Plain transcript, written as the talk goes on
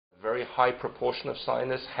very high proportion of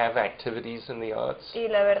scientists have activities in the arts. Y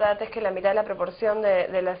la verdad es que la mitad de la proporción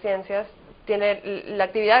de las ciencias tiene la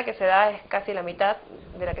actividad que se da es casi la mitad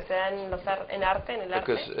de la que se da en arte, en el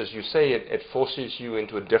arte. Because, as you say, it forces you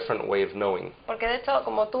into a different way of knowing. Porque de hecho,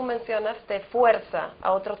 como tú mencionas, te fuerza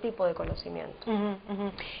a otro tipo de conocimiento.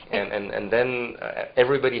 And then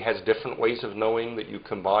everybody has different ways of knowing that you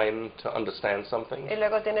combine to understand something. Y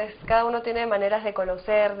luego cada uno tiene maneras de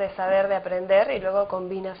conocer, de saber, de aprender, y luego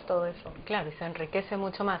combinas todo eso. Claro, y se enriquece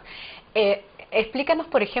mucho más. Explícanos,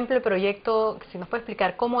 por ejemplo, el proyecto, si nos puede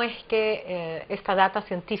explicar cómo es que esta data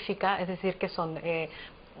científica, es decir, que son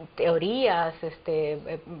teorías,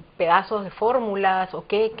 pedazos de fórmulas, o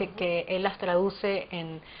que él las traduce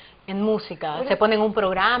en música, se pone en un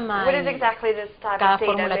programa, What is exactly this type cada of data?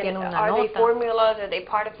 fórmula I mean, tiene una are they nota. formulas? Are they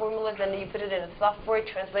part of formulas? Then you put it in a software,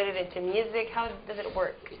 translate it into music? How does it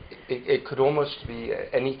work? It could almost be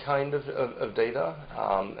any kind of data,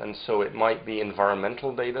 and so it might be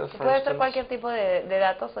environmental data, for Puede ser instance. cualquier tipo de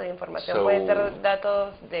datos o de información. So, puede ser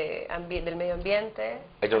datos del medio ambiente,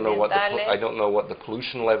 I don't know ambientales. what the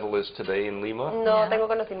pollution level is today in Lima. No tengo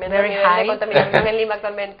conocimiento Very del nivel high. de contaminación en Lima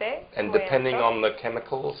actualmente. And muy depending alto. on the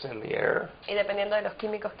chemicals in the air, Y dependiendo de los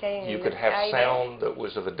químicos que hay en you el could have aire, sound that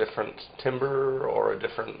was of a different timbre or a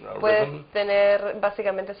different puedes rhythm. tener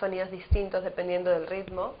básicamente sonidos distintos dependiendo del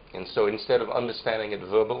ritmo. And so instead of understanding it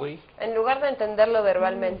verbally, En lugar de entenderlo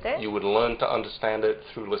verbalmente, you would learn to understand it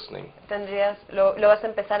through listening. lo vas a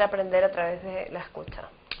empezar a aprender a través de la escucha.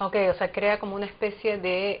 Ok, o sea, crea como una especie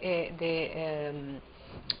de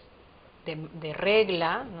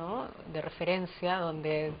regla, ¿no? De referencia,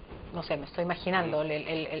 donde, no sé, me estoy imaginando,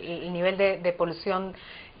 el nivel de polución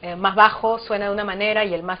más bajo suena de una manera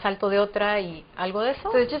y el más alto de otra, y algo de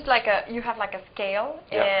eso. So it's just like you have like a scale,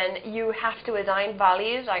 and you have to assign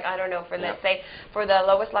values, like, I don't know, for let's say, for the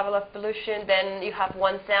lowest level of pollution, then you have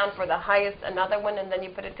one sound, for the highest another one, and then you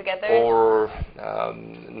put it together. Or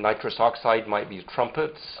nitrous oxide might be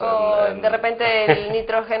trumpets. O de repente el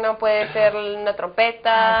nitrógeno puede ser una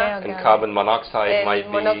trompeta, And carbon monoxide el might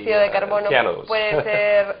monóxido de be carbono pianos. puede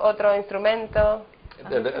ser otro instrumento.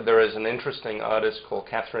 There is an interesting artist called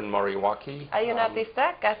Catherine Moriwaki Hay una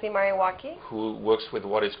artista, Kathy Mariwaki, who works with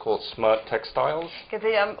what is called smart textiles. que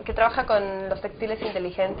trabaja con los textiles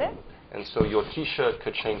inteligentes. And so your T-shirt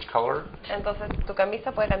could change color Entonces tu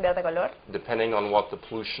camisa puede cambiar de color depending on what the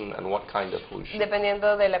pollution and what kind of pollution.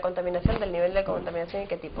 dependiendo de la contaminación, del nivel de contaminación y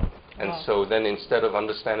qué tipo. And so then instead of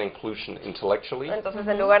understanding pollution intellectually, Entonces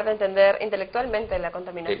en lugar de entender intelectualmente la it would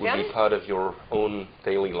contaminación, be part of your own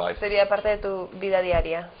daily life. sería parte de tu vida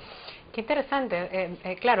diaria. Qué interesante.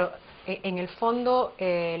 Claro, en el fondo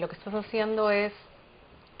lo que estás haciendo es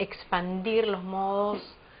expandir los modos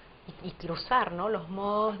y cruzar, ¿no? Los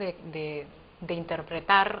modos de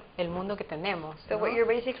interpretar el mundo que tenemos, So ¿no? what you're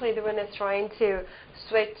basically doing is trying to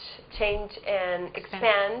switch, change, and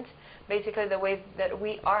expand basically the way that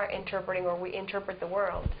we are interpreting or we interpret the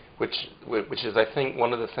world. Which is, I think,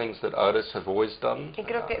 one of the things that artists have always done. Y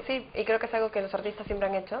creo que sí, y creo que es algo que los artistas siempre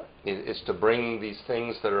han hecho. Is to bring these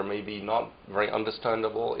things that are maybe not very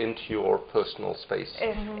understandable into your personal space.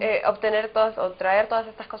 Es obtener todas o traer todas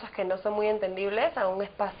estas cosas que no son muy entendibles a un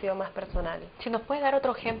espacio más personal. Si nos puede dar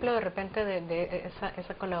otro ejemplo de repente de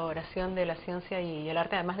esa colaboración de la ciencia y el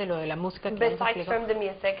arte, además de lo de la música que nos Besides explicó. from the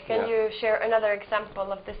music, can you share another example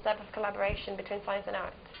of this type of collaboration between science and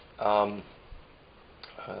art?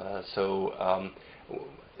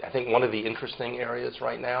 I think one of the interesting areas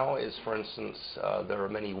right now is, for instance, there are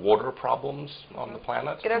many water problems on the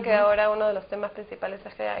planet. Creo que ahora uno de los temas principales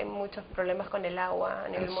es que hay muchos problemas con el agua a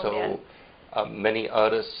nivel And mundial. so many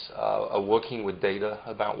artists are working with data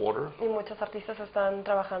about water. Y muchos artistas están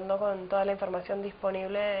trabajando con toda la información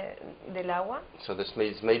disponible del agua. So this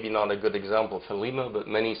is maybe not a good example for Lima, but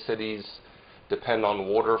many cities depend on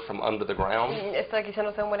water from under the ground. Esto quizá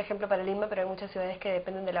no sea un buen ejemplo para Lima, pero hay muchas ciudades que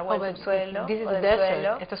dependen del agua del But subsuelo this is o a del desert.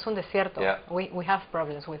 suelo. Esto es un desierto. Yeah. We have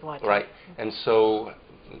problems with water. Right, and so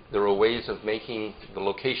there are ways of making the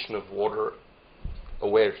location of water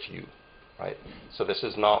aware to you, right? So this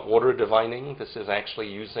is not water divining, this is actually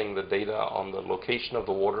using the data on the location of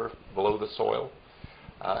the water below the soil.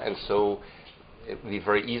 And so it would be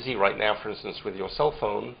very easy right now, for instance, with your cell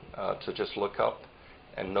phone, to just look up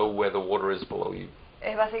and know where the water is below you.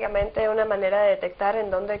 Es básicamente una manera de detectar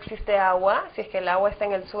en dónde existe agua, si es que el agua está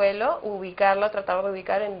en el suelo, ubicarlo, tratar de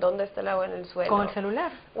ubicar en dónde está el agua en el suelo. Con el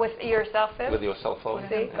celular. With your cell phone. With your cell phone.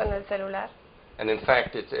 Sí, con el celular. And in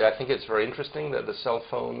fact, I think it's very interesting that the cell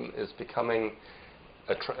phone is becoming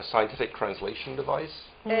a scientific translation device.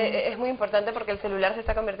 Es muy importante porque el celular se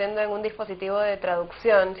está convirtiendo en un dispositivo de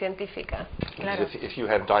traducción científica. Claro. If you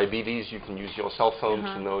have diabetes, you can use your cell phone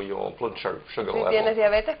to know your blood sugar Si level. tienes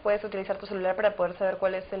diabetes, puedes utilizar tu celular para poder saber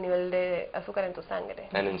cuál es el nivel de azúcar en tu sangre.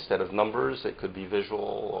 And instead of numbers, it could be visual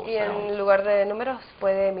or Y sound. en lugar de números,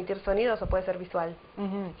 puede emitir sonidos o puede ser visual.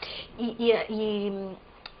 Y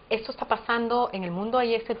esto está pasando en el mundo.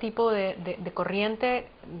 Hay este tipo de corriente,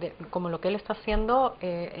 como lo que él está haciendo,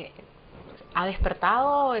 ha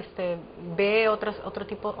despertado, ve otro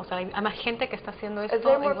tipo, o sea, hay más gente que está haciendo esto. Is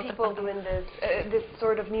there en more otras people partes? doing this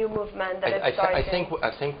sort of new movement that is starting?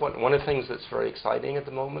 I think one of the things that's very exciting at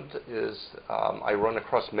the moment is I run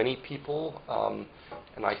across many people,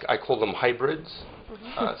 and I call them hybrids.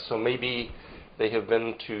 So maybe they have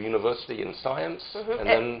been to university in science, and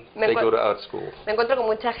then they go to art school. Me encuentro con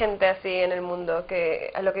mucha gente así en el mundo, que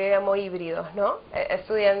a lo que yo llamo híbridos, ¿no?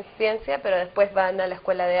 Estudian ciencia, pero después van a la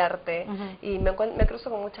escuela de arte. Y me cruzo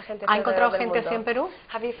con mucha gente. ¿Ha encontrado gente así así en Perú?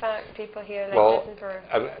 Have you found people here like Well, this for...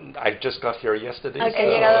 I just got here yesterday. He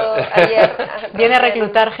llegado ayer. Viene a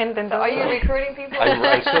reclutar gente, So, are entonces. you recruiting people?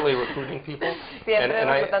 I'm certainly recruiting people. Siempre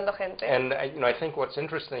reclutando gente. And I think what's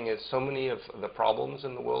interesting is so many of the problems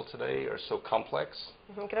in the world today are so complex.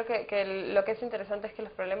 Creo que lo que es interesante es que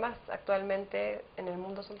los problemas actualmente en el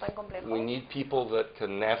mundo son tan complejos. We need people that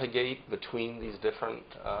can navigate between these different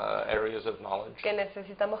areas of knowledge. Que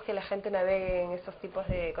necesitamos que la gente navegue en estos tipos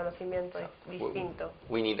de conocimiento distintos.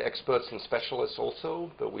 We need experts and specialists also,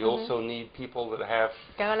 but we also need people that have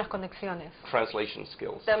Que hagan las conexiones. translation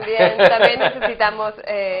skills. También necesitamos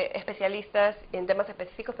especialistas en temas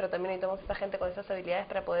específicos, pero también necesitamos esa gente con esas habilidades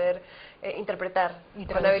para poder interpretar,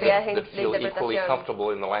 con habilidades that de feel equally interpretación.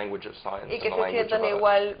 comfortable in the language of science Y que and the se language sientan of art.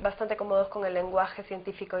 igual bastante cómodos con el lenguaje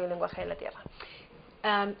científico y el lenguaje de la Tierra.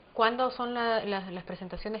 ¿Cuándo son las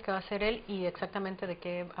presentaciones que va a hacer él y exactamente de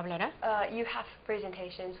qué hablará? You have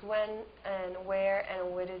presentations. When and where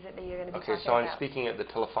and what is it that you're going to be Okay, talking so I'm about? speaking at the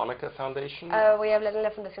Telefonica Foundation, Voy a hablar en la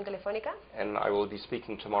Fundación Telefónica and I will be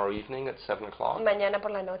speaking tomorrow evening at 7 o'clock. mañana por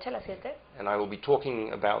la noche a las 7. And I will be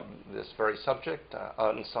talking about this very subject,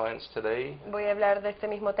 art and science today. Voy a hablar de este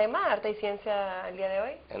mismo tema, arte y ciencia, el día de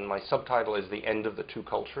hoy. And my subtitle is The End of the Two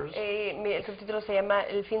Cultures. El subtítulo se llama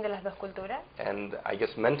El fin de las dos culturas. And I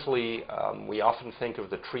guess mentally, we often think of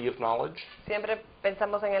the tree of knowledge. Siempre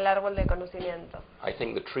pensamos en el árbol del conocimiento. I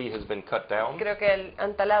think the tree has been cut down, Creo que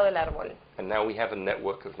han talado el árbol and now we have a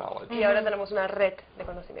network of knowledge. y ahora tenemos una red de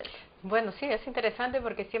conocimiento. Bueno, sí, es interesante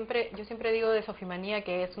porque yo siempre digo de Sofimanía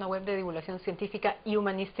que es una web de divulgación científica y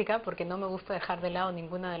humanística, porque no me gusta dejar de lado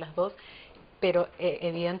ninguna de las dos, pero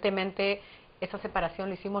evidentemente esa separación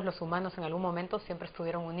lo hicimos los humanos en algún momento, siempre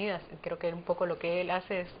estuvieron unidas. Creo que un poco lo que él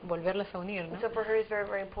hace es volverlas a unir, ¿no? So for her it's very,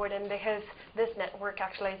 very important because this network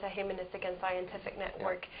actually is a humanistic and scientific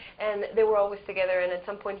network, and they were always together, and at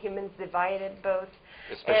some point humans divided both.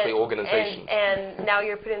 Especially organizations. And now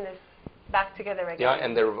you're putting this back together again. Yeah,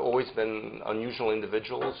 and there have always been unusual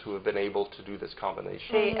individuals who have been able to do this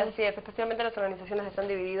combination. Sí, así es. Especialmente las organizaciones están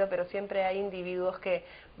divididas, pero siempre hay individuos que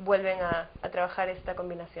vuelven a trabajar esta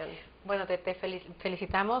combinación. Bueno, te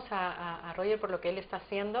felicitamos a Roger por lo que él está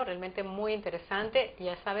haciendo, realmente muy interesante.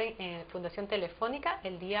 Ya saben, en Fundación Telefónica,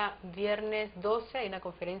 el día viernes 12 hay una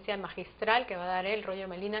conferencia magistral que va a dar él, Roger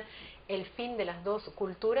Malina, el fin de las dos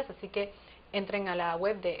culturas, así que entren a la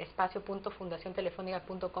web de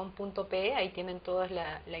espacio.fundaciontelefónica.com.pe, ahí tienen toda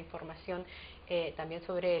la información también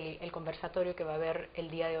sobre el conversatorio que va a haber el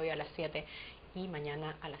día de hoy a las 7 y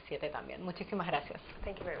mañana a las 7 también. Muchísimas gracias.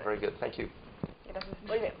 Thank you very much. Very good, thank you. Gracias.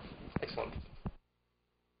 Muy bien. Excellent.